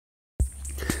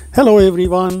Hello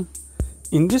everyone,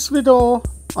 in this video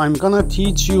I'm gonna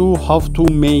teach you how to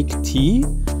make tea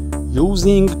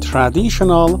using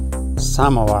traditional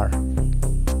samovar.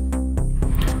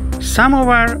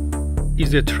 Samovar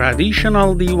is a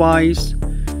traditional device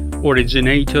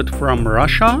originated from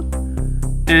Russia,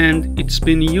 and it's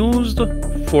been used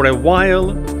for a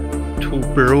while to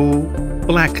brew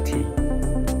black tea.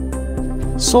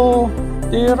 So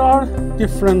there are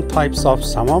different types of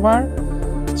samovar,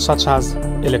 such as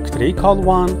electrical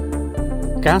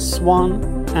one, gas one,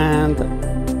 and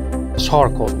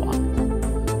charcoal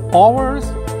one. Ours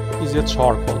is a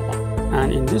charcoal one,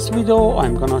 and in this video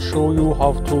I'm gonna show you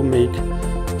how to make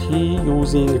tea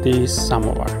using this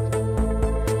samovar.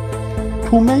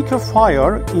 To make a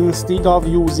fire, instead of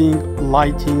using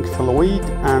lighting fluid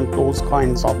and those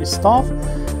kinds of stuff,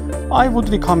 I would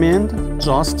recommend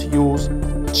just use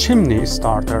chimney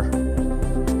starter.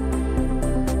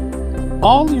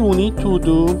 All you need to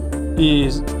do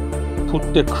is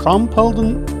put the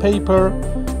crumpled paper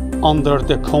under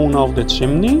the cone of the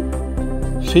chimney,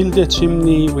 fill the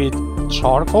chimney with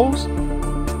charcoals,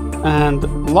 and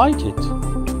light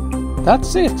it.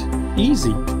 That's it,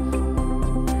 easy.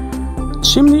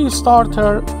 Chimney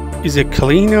starter is a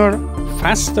cleaner,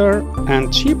 faster,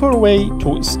 and cheaper way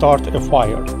to start a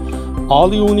fire.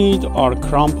 All you need are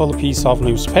crumpled piece of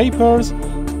newspapers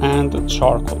and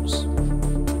charcoals.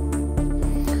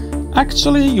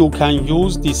 Actually, you can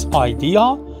use this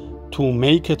idea to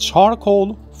make a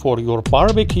charcoal for your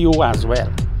barbecue as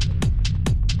well.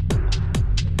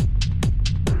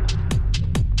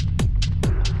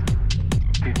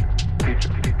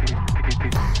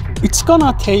 It's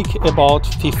gonna take about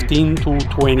 15 to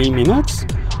 20 minutes,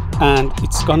 and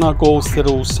it's gonna go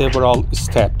through several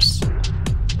steps.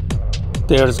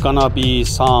 There's gonna be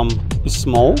some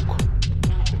smoke,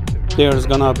 there's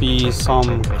gonna be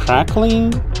some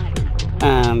crackling,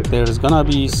 and there's gonna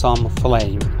be some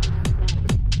flame.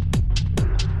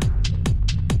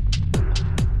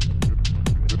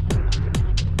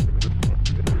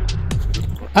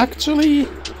 Actually,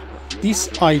 this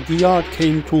idea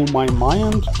came to my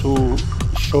mind to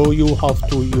show you how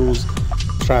to use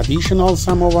traditional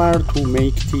samovar to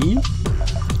make tea.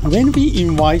 When we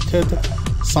invited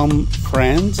some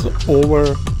friends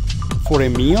over for a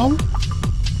meal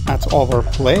at our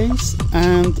place,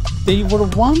 and they were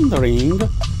wondering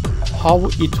how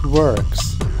it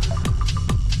works.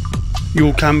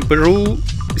 You can brew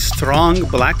strong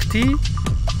black tea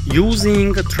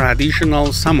using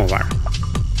traditional samovar.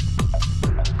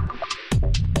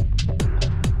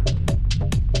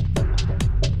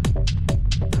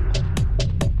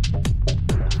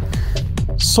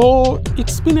 So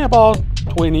it's been about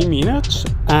 20 minutes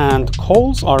and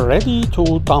coals are ready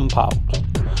to dump out.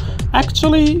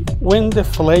 Actually, when the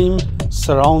flame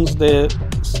surrounds the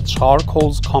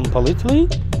charcoals completely,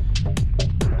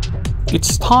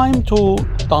 it's time to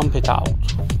dump it out.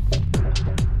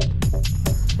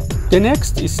 The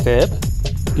next step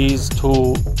is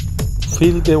to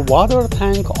fill the water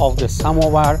tank of the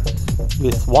samovar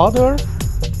with water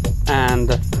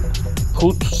and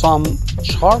put some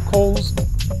charcoals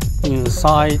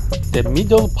inside the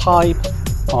middle pipe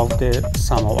of the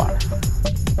samovar.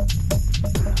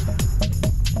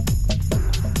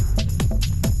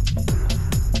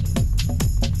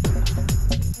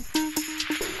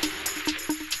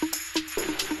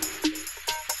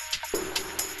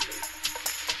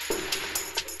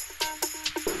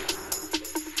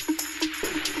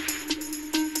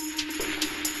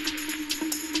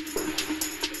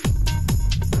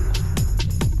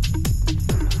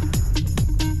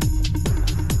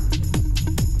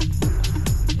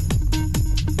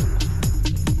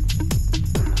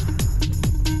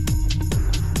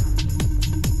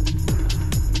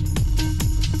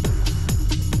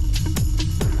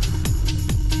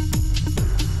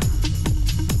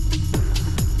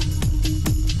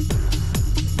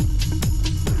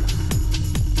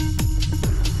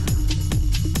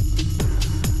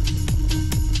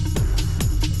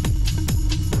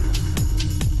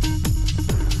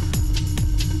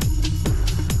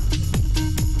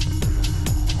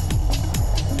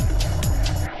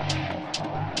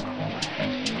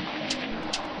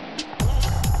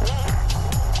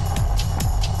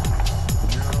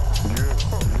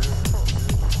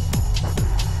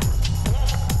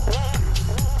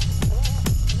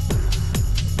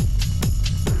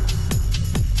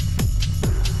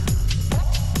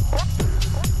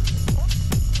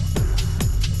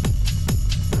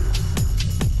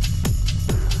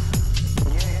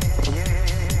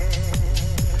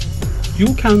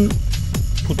 You can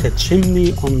put a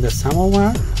chimney on the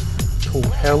samovar to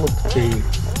help the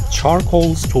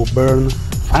charcoals to burn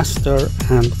faster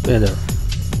and better.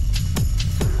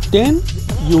 Then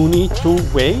you need to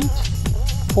wait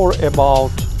for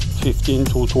about 15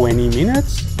 to 20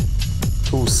 minutes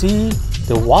to see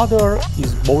the water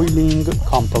is boiling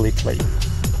completely.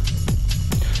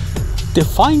 The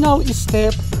final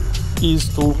step is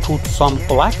to put some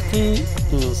black tea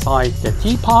inside the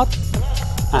teapot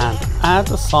and add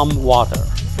some water.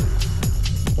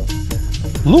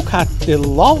 Look at the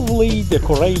lovely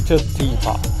decorated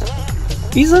teapot.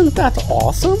 Isn't that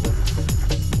awesome?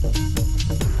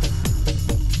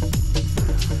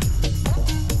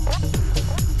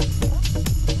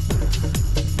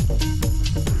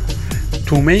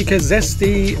 To make a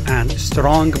zesty and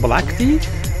strong black tea,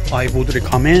 I would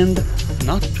recommend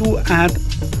not to add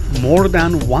more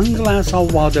than 1 glass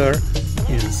of water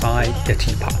inside the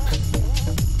teapot.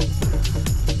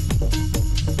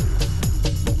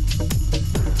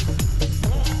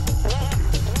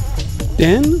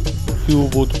 Then you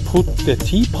would put the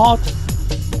teapot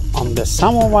on the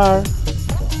samovar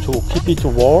to keep it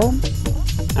warm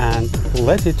and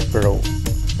let it brew.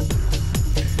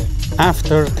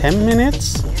 After 10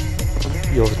 minutes,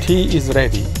 your tea is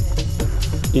ready.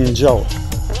 Enjoy.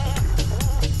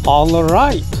 All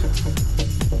right,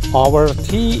 our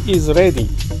tea is ready.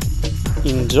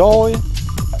 Enjoy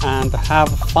and have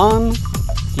fun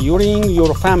during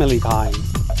your family time.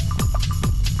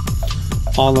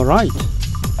 All right,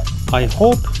 I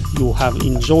hope you have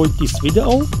enjoyed this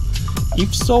video.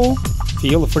 If so,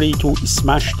 feel free to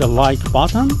smash the like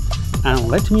button and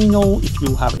let me know if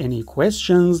you have any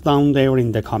questions down there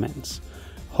in the comments.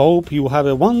 Hope you have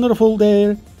a wonderful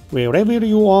day wherever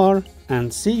you are,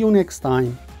 and see you next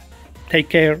time. Take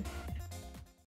care.